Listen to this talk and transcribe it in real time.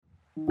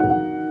How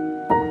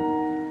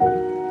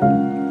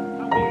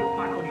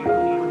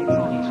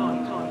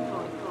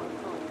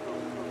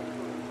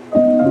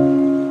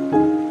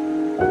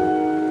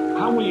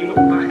will you look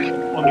back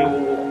on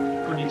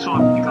your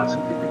time? You've had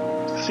some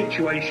different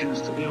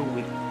situations to deal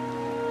with.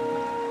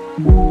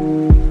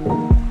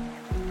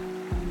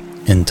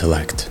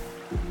 Intellect.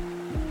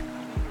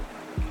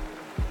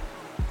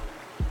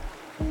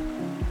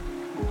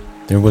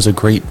 There was a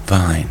great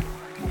vine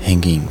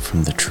hanging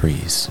from the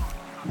trees.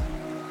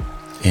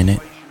 In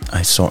it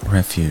I sought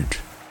refuge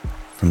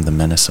from the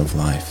menace of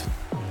life.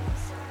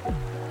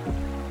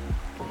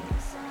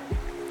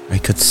 I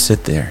could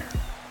sit there,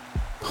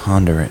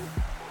 ponder it,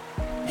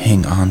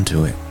 hang on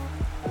to it,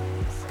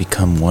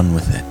 become one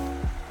with it.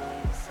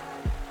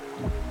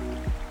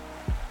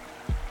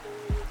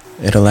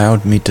 It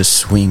allowed me to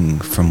swing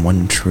from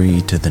one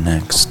tree to the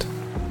next,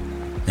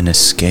 an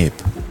escape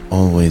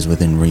always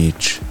within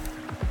reach,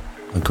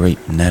 a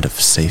great net of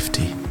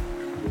safety.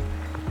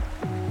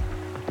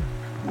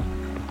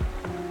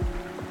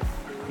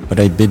 But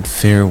I bid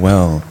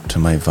farewell to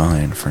my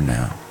vine for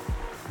now,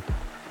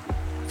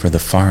 for the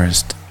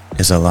forest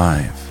is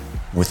alive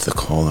with the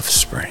call of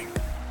spring.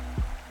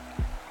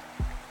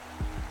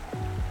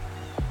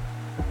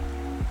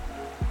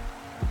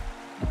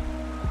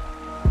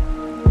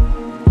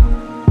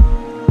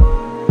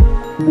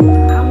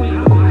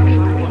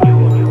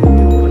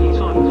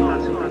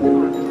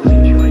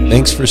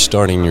 Thanks for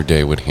starting your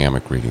day with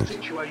hammock reading,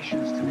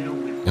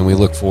 and we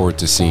look forward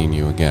to seeing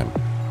you again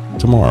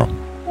tomorrow.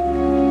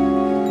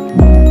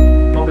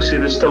 Obviously,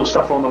 there's still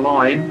stuff on the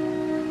line.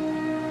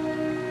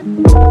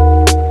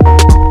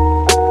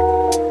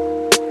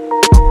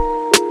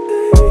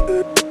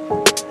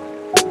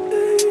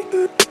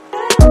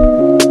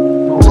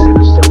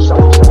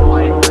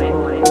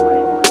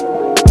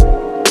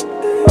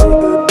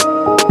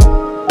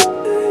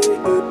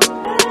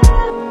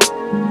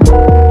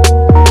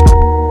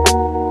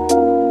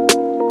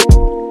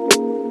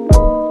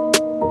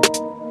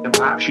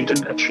 Perhaps you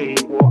didn't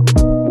achieve what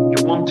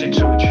you wanted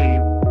to